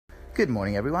Good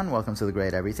morning, everyone. Welcome to The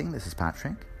Great Everything. This is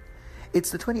Patrick. It's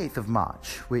the 28th of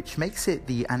March, which makes it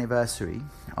the anniversary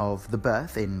of the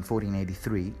birth in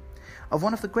 1483 of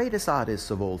one of the greatest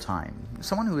artists of all time.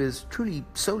 Someone who is truly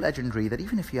so legendary that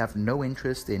even if you have no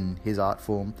interest in his art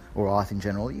form or art in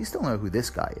general, you still know who this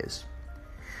guy is.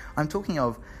 I'm talking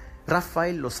of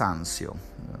Raphael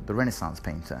the Renaissance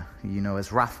painter, who you know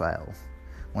as Raphael,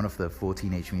 one of the 4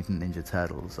 Teenage Mutant Ninja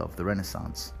Turtles of the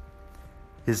Renaissance.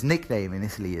 His nickname in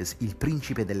Italy is Il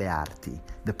Principe delle Arti,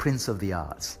 the Prince of the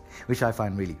Arts, which I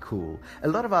find really cool. A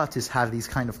lot of artists have these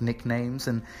kind of nicknames,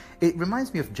 and it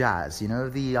reminds me of jazz, you know,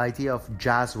 the idea of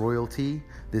jazz royalty,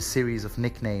 this series of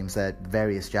nicknames that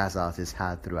various jazz artists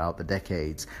had throughout the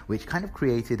decades, which kind of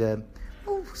created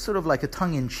sort of like a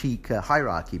tongue-in-cheek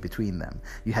hierarchy between them.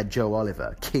 You had Joe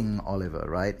Oliver, King Oliver,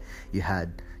 right? You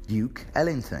had Duke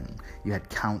Ellington, you had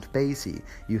Count Basie,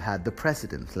 you had the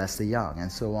President, Lester Young,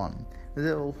 and so on. A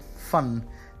little fun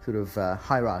sort of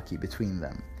hierarchy between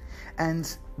them.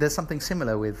 And there's something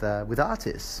similar with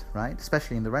artists, right?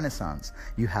 Especially in the Renaissance.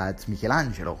 You had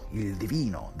Michelangelo, Il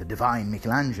Divino, the Divine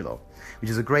Michelangelo, which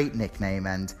is a great nickname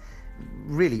and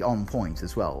really on point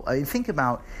as well. I mean, think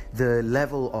about the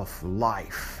level of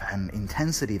life and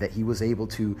intensity that he was able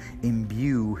to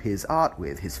imbue his art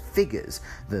with, his figures,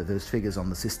 those figures on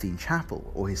the Sistine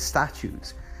Chapel, or his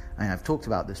statues. And I've talked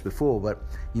about this before, but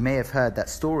you may have heard that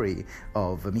story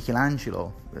of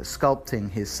Michelangelo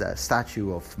sculpting his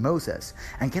statue of Moses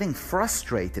and getting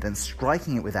frustrated and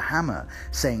striking it with a hammer,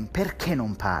 saying, "Perché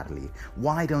non parli?"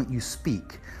 Why don't you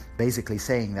speak? Basically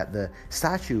saying that the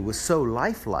statue was so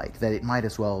lifelike that it might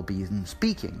as well be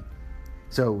speaking.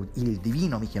 So, Il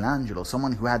Divino Michelangelo,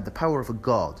 someone who had the power of a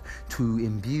god to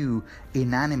imbue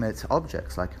inanimate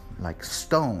objects like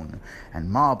stone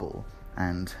and marble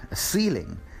and a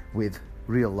ceiling with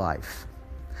real life.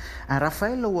 And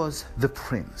Raphael was the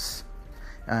prince,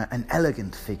 an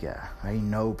elegant figure, very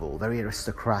noble, very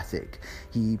aristocratic.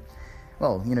 He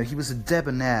was a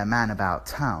debonair man about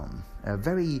town, a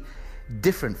very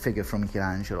different figure from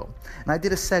Michelangelo. And I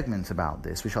did a segment about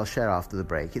this, which I'll share after the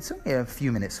break. It's only a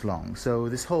few minutes long, so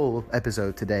this whole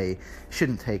episode today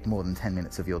shouldn't take more than 10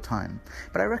 minutes of your time.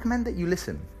 But I recommend that you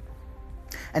listen.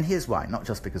 And here's why, not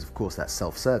just because, of course, that's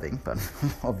self-serving, but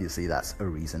obviously that's a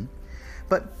reason.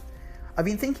 But I've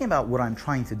been thinking about what I'm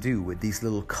trying to do with these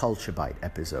little Culture Bite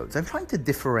episodes. I'm trying to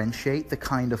differentiate the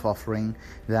kind of offering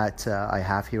that I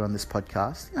have here on this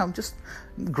podcast. You know, just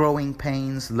growing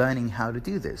pains, learning how to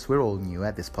do this. We're all new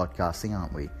at this podcasting,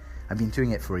 aren't we? I've been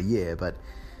doing it for a year, but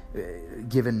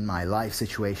given my life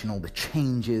situation, all the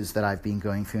changes that I've been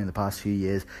going through in the past few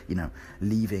years, you know,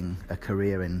 leaving a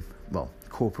career in,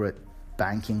 corporate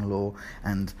banking law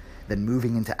and then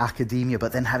moving into academia,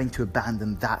 but then having to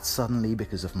abandon that suddenly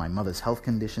because of my mother's health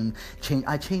condition.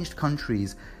 I changed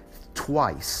countries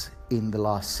twice in the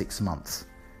last 6 months.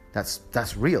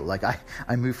 That's real. Like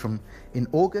I moved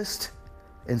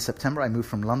in September, I moved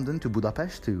from London to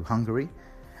Budapest to Hungary,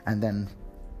 and then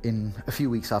in a few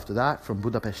weeks after that, from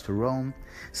Budapest to Rome.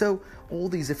 So all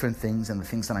these different things and the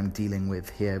things that I'm dealing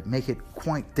with here make it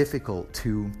quite difficult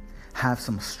to have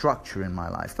some structure in my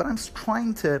life, but I'm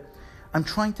trying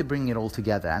to bring it all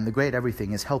together, and The Great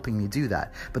Everything is helping me do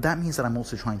that. But that means that I'm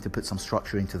also trying to put some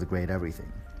structure into The Great Everything.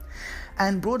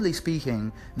 And broadly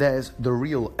speaking, there's the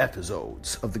real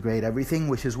episodes of The Great Everything,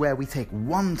 which is where we take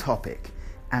one topic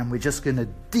and we're just going to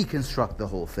deconstruct the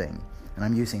whole thing. And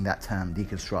I'm using that term,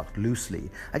 deconstruct, loosely.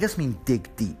 I just mean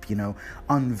dig deep,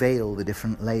 unveil the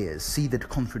different layers, see the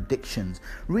contradictions,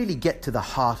 really get to the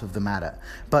heart of the matter.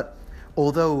 But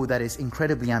although that is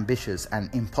incredibly ambitious and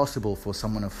impossible for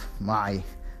someone of my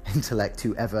intellect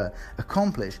to ever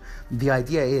accomplish, the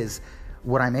idea is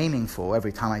what I'm aiming for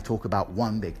every time I talk about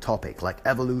one big topic, like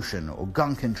evolution or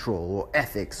gun control or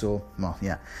ethics or,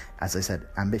 as I said,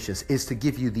 ambitious, is to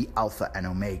give you the alpha and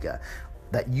omega.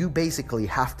 That you basically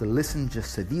have to listen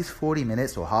just to these 40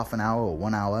 minutes or half an hour or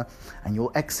 1 hour, and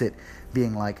you'll exit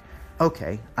being like,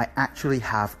 okay, I actually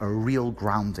have a real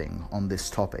grounding on this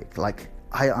topic. Like,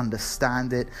 I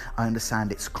understand it, I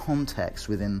understand its context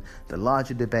within the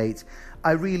larger debate.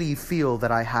 I really feel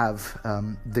that I have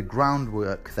the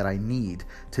groundwork that I need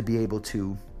to be able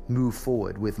to move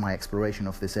forward with my exploration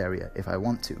of this area if I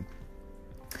want to.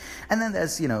 And then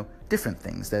there's, different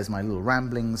things. There's my little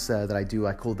ramblings that I do.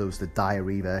 I call those the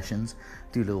diary versions.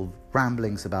 Do little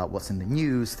ramblings about what's in the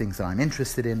news, things that I'm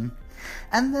interested in.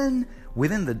 And then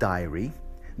within the diary,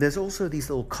 there's also these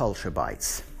little culture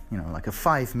bites. Like a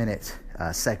 5-minute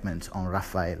segment on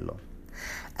Raffaello.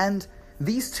 And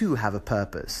these two have a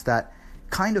purpose that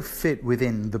kind of fit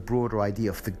within the broader idea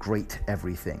of the great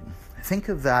everything. Think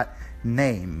of that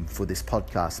name for this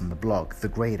podcast and the blog, The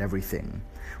Great Everything,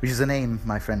 which is a name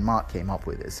my friend Mark came up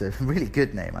with. It's a really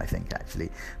good name, I think,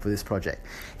 actually, for this project.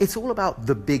 It's all about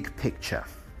the big picture.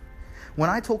 When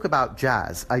I talk about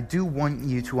jazz, I do want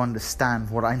you to understand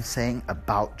what I'm saying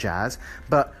about jazz,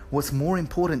 but what's more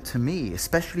important to me,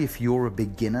 especially if you're a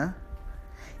beginner,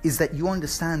 is that you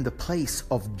understand the place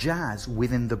of jazz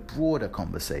within the broader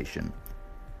conversation.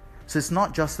 So it's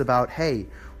not just about, hey,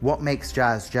 what makes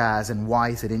jazz jazz and why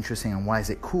is it interesting and why is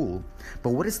it cool,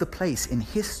 but what is the place in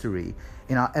history,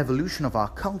 in our evolution of our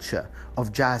culture,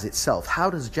 of jazz itself? How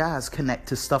does jazz connect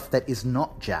to stuff that is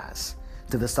not jazz,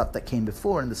 to the stuff that came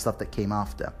before and the stuff that came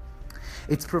after?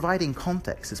 It's providing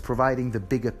context, it's providing the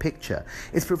bigger picture,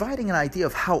 it's providing an idea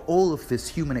of how all of this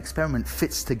human experiment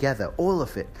fits together, all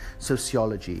of it,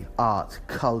 sociology, art,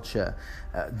 culture,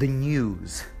 the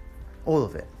news, all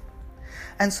of it.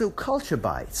 And so Culture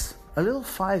Bites, a little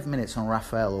 5 minutes on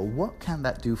Raphael, or what can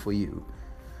that do for you?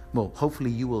 Well,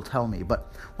 hopefully you will tell me,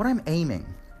 but what I'm aiming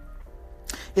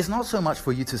is not so much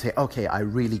for you to say, okay, I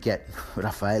really get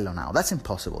Raphael now. That's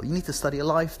impossible. You need to study a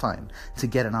lifetime to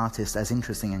get an artist as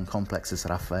interesting and complex as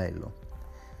Raphael.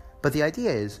 But the idea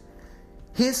is,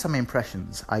 here's some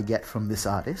impressions I get from this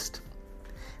artist,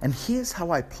 and here's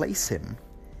how I place him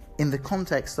in the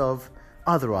context of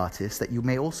other artists that you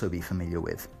may also be familiar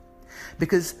with.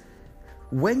 Because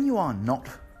when you are not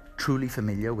truly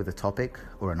familiar with a topic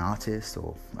or an artist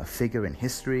or a figure in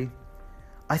history,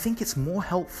 I think it's more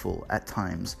helpful at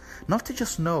times not to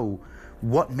just know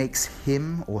what makes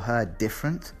him or her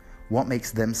different, what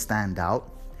makes them stand out,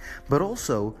 but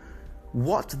also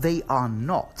what they are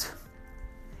not.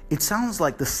 It sounds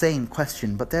like the same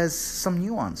question, but there's some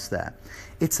nuance there.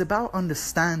 It's about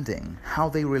understanding how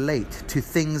they relate to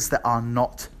things that are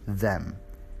not them.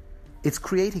 It's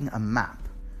creating a map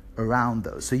around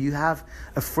those, so you have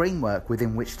a framework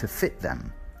within which to fit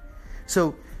them.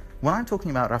 So when I'm talking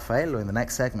about Raphael in the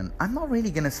next segment, I'm not really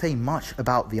going to say much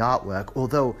about the artwork,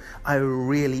 although I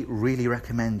really, really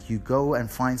recommend you go and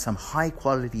find some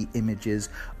high-quality images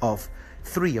of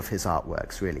 3 of his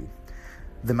artworks, really.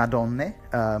 The Madonna,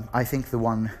 I think the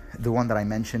one that I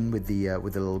mentioned with the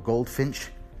little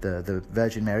goldfinch, the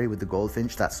Virgin Mary with the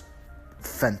goldfinch, that's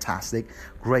fantastic,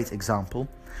 great example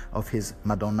of his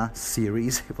Madonna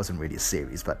series. It wasn't really a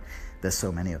series, but there's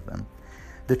so many of them.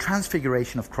 The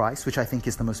Transfiguration of Christ, which I think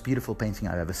is the most beautiful painting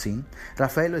I've ever seen.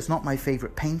 Raphael is not my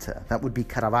favorite painter. That would be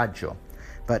Caravaggio.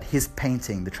 But his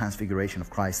painting, The Transfiguration of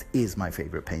Christ, is my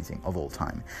favorite painting of all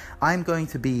time. I'm going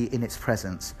to be in its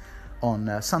presence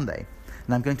on Sunday,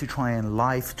 and I'm going to try and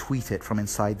live tweet it from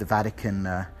inside the Vatican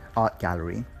art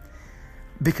gallery,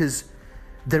 because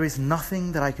there is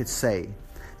nothing that I could say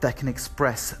that can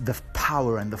express the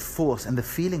power and the force and the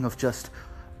feeling of just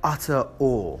utter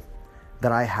awe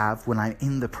that I have when I'm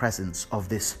in the presence of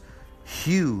this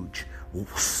huge,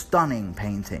 stunning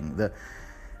painting.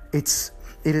 It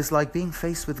is like being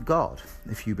faced with God,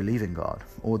 if you believe in God,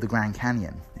 or the Grand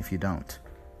Canyon, if you don't.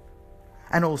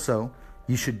 And also,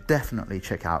 you should definitely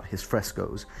check out his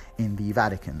frescoes in the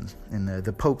Vatican, in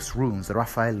the Pope's rooms, the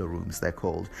Raffaello rooms, they're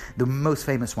called. The most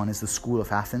famous one is the School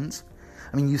of Athens.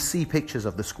 I mean, you see pictures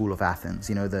of the School of Athens,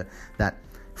 you know, that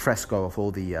fresco of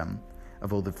all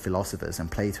the philosophers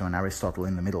and Plato and Aristotle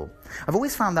in the middle. I've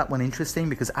always found that one interesting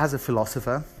because as a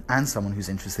philosopher and someone who's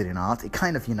interested in art, it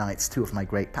kind of unites 2 of my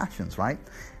great passions, right?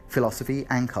 Philosophy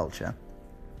and culture.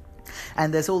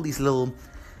 And there's all these little,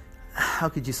 how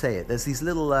could you say it? There's these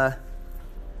little, I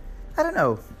don't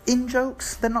know,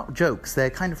 in-jokes? They're not jokes, they're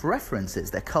kind of references,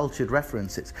 they're cultured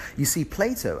references. You see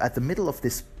Plato at the middle of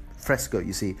this fresco,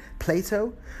 you see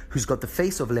Plato, who's got the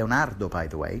face of Leonardo, by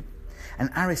the way, and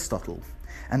Aristotle.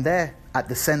 And they're at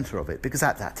the center of it, because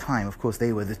at that time, of course,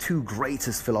 they were the 2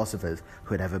 greatest philosophers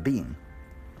who had ever been,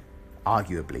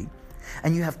 arguably.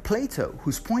 And you have Plato,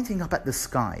 who's pointing up at the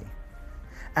sky.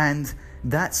 And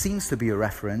that seems to be a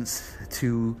reference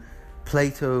to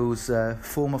Plato's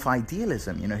form of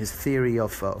idealism, you know, his theory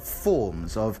of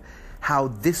forms, of how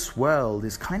this world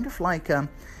is kind of like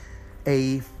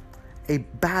a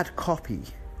bad copy,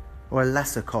 or a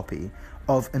lesser copy,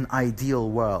 of an ideal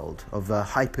world, of a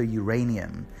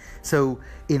hyper-Uranium. So,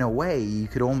 in a way, you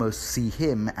could almost see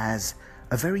him as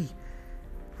a very,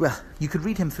 well, you could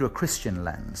read him through a Christian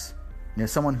lens. You know,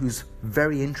 someone who's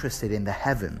very interested in the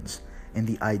heavens, in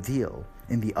the ideal,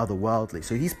 in the otherworldly.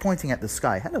 So he's pointing at the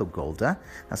sky. Hello, Golda.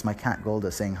 That's my cat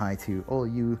Golda saying hi to all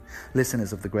you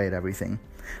listeners of The Great Everything.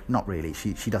 Not really.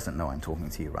 She doesn't know I'm talking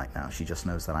to you right now. She just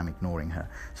knows that I'm ignoring her.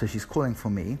 So she's calling for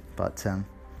me, but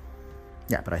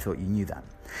Yeah, but I thought you knew that.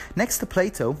 Next to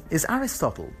Plato is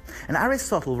Aristotle. And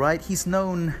Aristotle, right, he's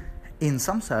known in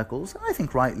some circles, I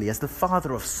think rightly, as the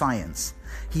father of science.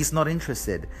 He's not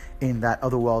interested in that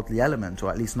otherworldly element, or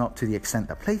at least not to the extent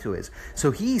that Plato is.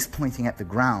 So he's pointing at the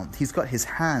ground. He's got his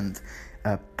hand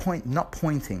not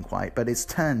pointing quite, but it's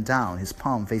turned down, his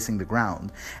palm facing the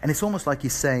ground. And it's almost like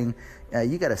he's saying,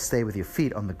 you got to stay with your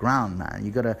feet on the ground, man.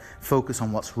 You got to focus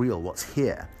on what's real, what's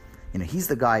here. You know, he's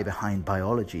the guy behind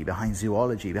biology, behind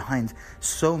zoology, behind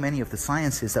so many of the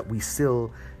sciences that we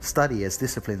still study as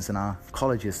disciplines in our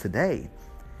colleges today.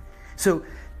 So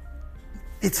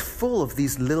it's full of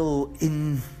these little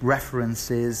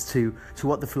references to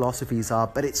what the philosophies are,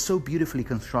 but it's so beautifully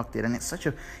constructed, and it's such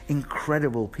an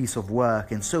incredible piece of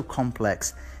work and so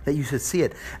complex that you should see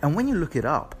it. And when you look it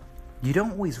up, you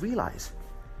don't always realize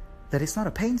that it's not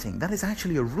a painting. That is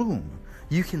actually a room.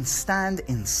 You can stand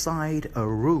inside a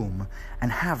room and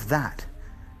have that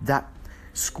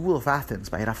School of Athens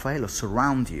by Raphael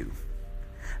surround you.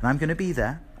 And I'm going to be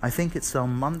there. I think it's on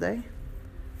Monday,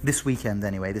 this weekend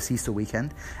anyway, this Easter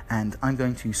weekend, and I'm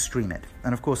going to stream it.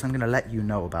 And of course, I'm going to let you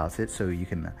know about it, so you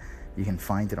can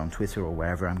find it on Twitter or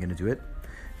wherever I'm going to do it.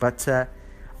 But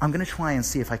I'm going to try and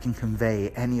see if I can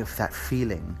convey any of that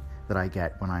feeling that I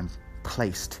get when I'm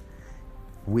placed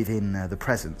within the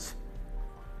presence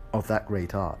of that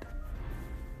great art.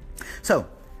 So,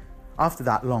 after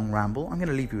that long ramble, I'm going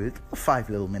to leave you with 5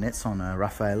 little minutes on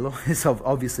Raphael. This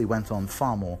obviously went on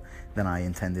far more than I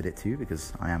intended it to,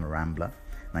 because I am a rambler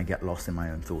and I get lost in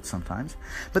my own thoughts sometimes.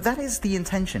 But that is the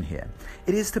intention here.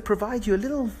 It is to provide you a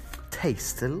little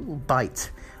taste, a little bite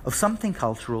of something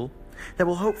cultural that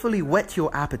will hopefully whet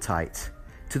your appetite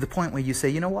to the point where you say,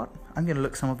 you know what, I'm going to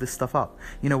look some of this stuff up.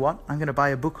 You know what, I'm going to buy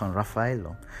a book on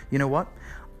Raphael. You know what,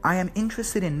 I am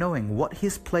interested in knowing what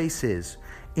his place is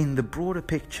in the broader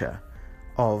picture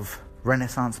of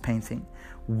Renaissance painting.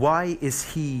 Why is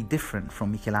he different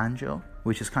from Michelangelo,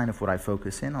 which is kind of what I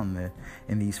focus in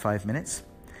these 5 minutes,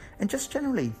 and just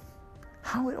generally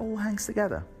how it all hangs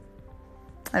together.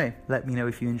 Anyway, let me know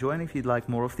if you enjoy and if you'd like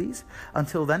more of these.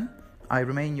 Until then, I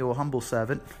remain your humble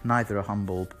servant, neither a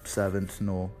humble servant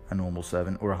nor a normal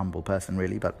servant, or a humble person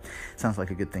really, but sounds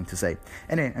like a good thing to say.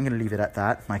 Anyway, I'm going to leave it at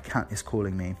that. My cat is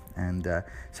calling me, and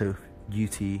so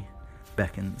duty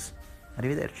beckons.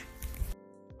 Arrivederci.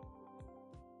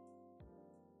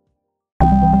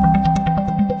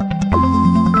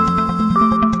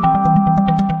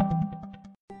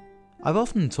 I've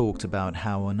often talked about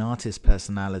how an artist's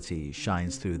personality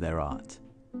shines through their art.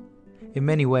 In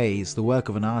many ways, the work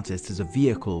of an artist is a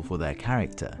vehicle for their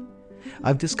character.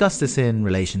 I've discussed this in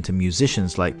relation to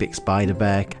musicians like Bix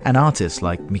Beiderbecke and artists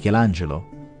like Michelangelo.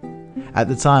 At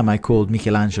the time, I called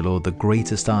Michelangelo the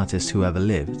greatest artist who ever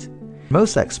lived.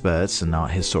 Most experts and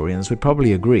art historians would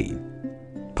probably agree.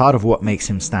 Part of what makes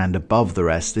him stand above the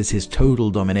rest is his total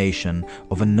domination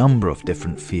of a number of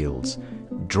different fields: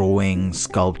 drawing,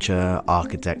 sculpture,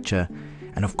 architecture,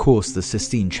 and of course the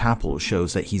Sistine Chapel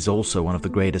shows that he's also one of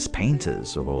the greatest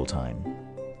painters of all time.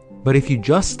 But if you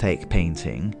just take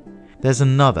painting, there's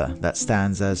another that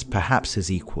stands as perhaps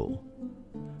his equal.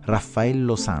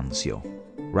 Raffaello Sanzio,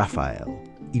 Raphael,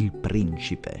 il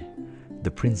Principe,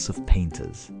 the Prince of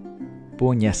Painters,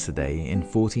 born yesterday in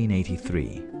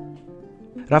 1483.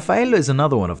 Raffaello is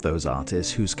another one of those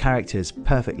artists whose character is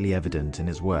perfectly evident in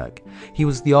his work. He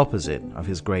was the opposite of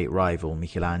his great rival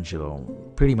Michelangelo,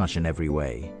 pretty much in every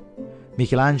way.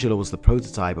 Michelangelo was the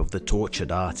prototype of the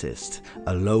tortured artist,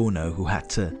 a loner who had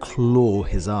to claw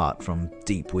his art from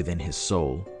deep within his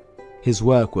soul. His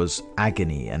work was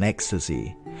agony and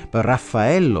ecstasy, but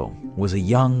Raffaello was a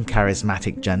young,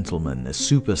 charismatic gentleman, a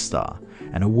superstar,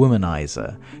 and a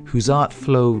womanizer whose art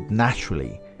flowed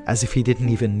naturally, as if he didn't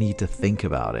even need to think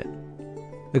about it.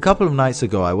 A couple of nights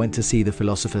ago, I went to see the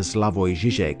philosopher Slavoj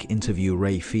Žižek interview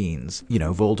Ray Fiennes,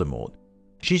 Voldemort.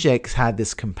 Žižek had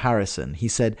this comparison. He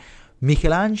said,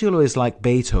 Michelangelo is like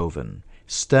Beethoven,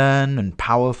 stern and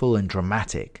powerful and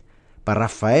dramatic, but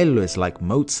Raffaello is like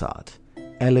Mozart,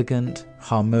 elegant,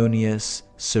 harmonious,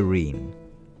 serene,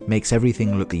 makes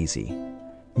everything look easy.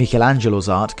 Michelangelo's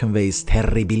art conveys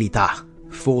terribilità,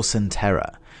 force and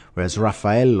terror, whereas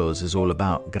Raffaello's is all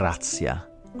about grazia,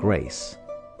 grace.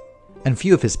 And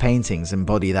few of his paintings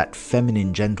embody that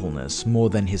feminine gentleness more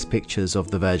than his pictures of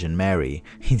the Virgin Mary.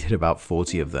 He did about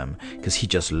 40 of them, because he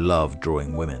just loved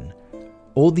drawing women.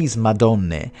 All these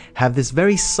Madonne have this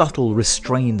very subtle,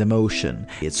 restrained emotion.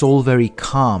 It's all very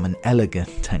calm and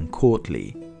elegant and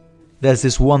courtly. There's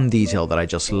this one detail that I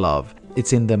just love.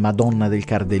 It's in the Madonna del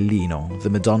Cardellino, the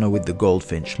Madonna with the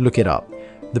goldfinch. Look it up.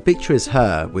 The picture is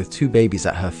her with 2 babies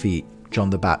at her feet, John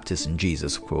the Baptist and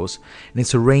Jesus, of course, and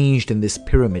it's arranged in this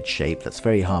pyramid shape that's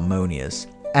very harmonious.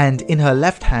 And in her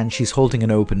left hand she's holding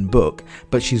an open book,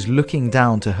 but she's looking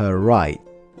down to her right.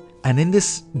 And in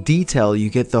this detail you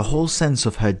get the whole sense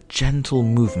of her gentle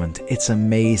movement. It's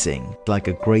amazing, like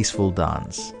a graceful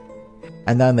dance.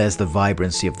 And then there's the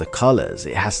vibrancy of the colors.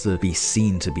 It has to be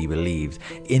seen to be believed.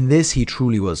 In this, he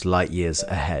truly was light years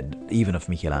ahead, even of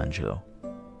Michelangelo.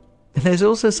 And there's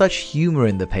also such humor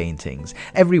in the paintings.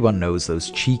 Everyone knows those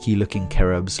cheeky looking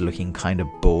cherubs looking kind of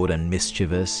bored and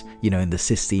mischievous, in the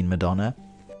Sistine Madonna.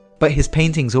 But his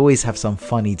paintings always have some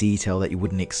funny detail that you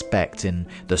wouldn't expect in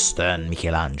the stern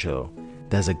Michelangelo.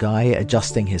 There's a guy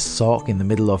adjusting his sock in the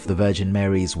middle of the Virgin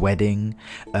Mary's wedding,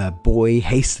 a boy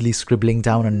hastily scribbling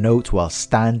down a note while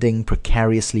standing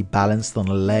precariously balanced on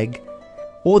a leg,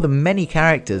 or the many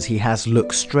characters he has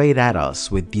look straight at us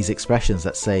with these expressions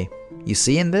that say, "You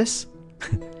see in this?"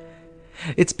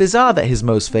 It's bizarre that his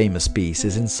most famous piece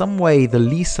is in some way the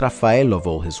least Raphael of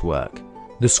all his work.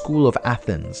 The School of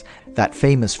Athens, that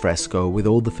famous fresco with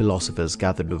all the philosophers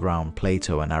gathered around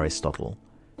Plato and Aristotle.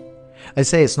 I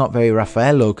say it's not very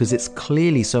Raffaello because it's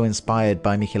clearly so inspired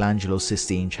by Michelangelo's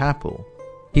Sistine Chapel.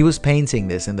 He was painting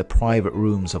this in the private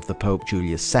rooms of the Pope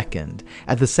Julius II,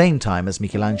 at the same time as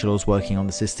Michelangelo's working on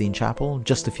the Sistine Chapel,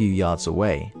 just a few yards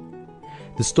away.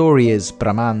 The story is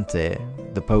Bramante,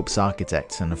 the Pope's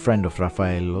architect and a friend of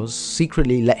Raffaello's,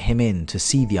 secretly let him in to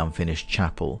see the unfinished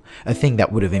chapel, a thing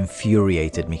that would have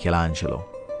infuriated Michelangelo.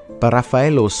 But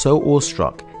Raffaello was so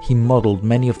awestruck, he modelled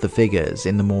many of the figures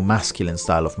in the more masculine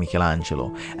style of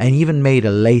Michelangelo, and even made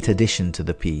a late addition to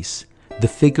the piece, the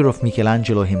figure of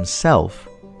Michelangelo himself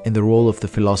in the role of the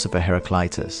philosopher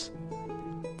Heraclitus.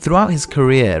 Throughout his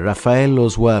career,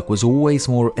 Raffaello's work was always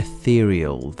more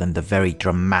ethereal than the very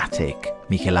dramatic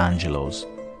Michelangelo's.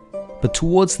 But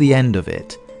towards the end of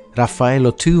it,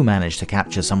 Raffaello too managed to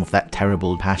capture some of that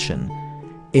terrible passion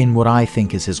in what I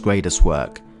think is his greatest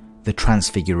work, the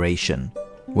Transfiguration,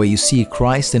 where you see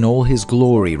Christ in all his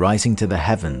glory rising to the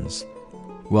heavens,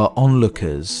 while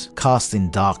onlookers, cast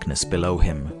in darkness below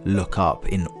him, look up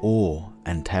in awe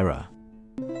and terror.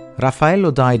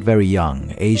 Raffaello died very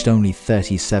young, aged only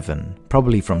 37,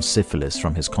 probably from syphilis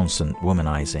from his constant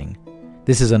womanizing.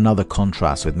 This is another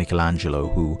contrast with Michelangelo,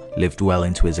 who lived well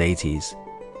into his 80s.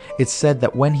 It's said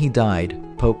that when he died,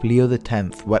 Pope Leo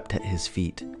X wept at his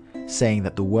feet, saying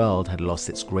that the world had lost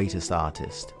its greatest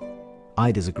artist.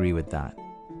 I disagree with that,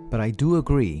 but I do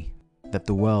agree that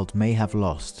the world may have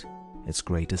lost its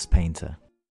greatest painter.